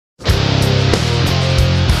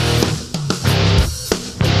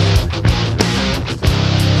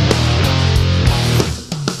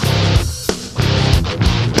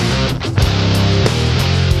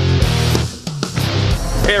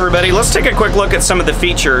everybody, let's take a quick look at some of the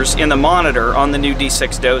features in the monitor on the new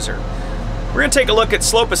D6 Dozer. We're going to take a look at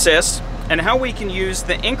slope assist and how we can use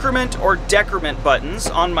the increment or decrement buttons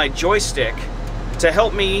on my joystick to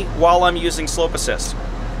help me while I'm using slope assist.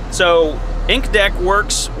 So IncDec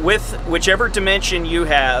works with whichever dimension you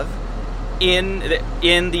have in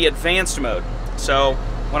the advanced mode. So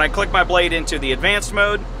when I click my blade into the advanced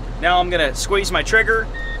mode, now I'm going to squeeze my trigger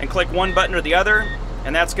and click one button or the other,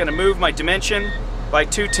 and that's going to move my dimension by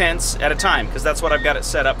 2/10 at a time, because that's what I've got it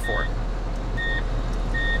set up for.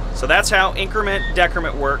 So that's how increment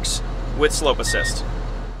decrement works with slope assist.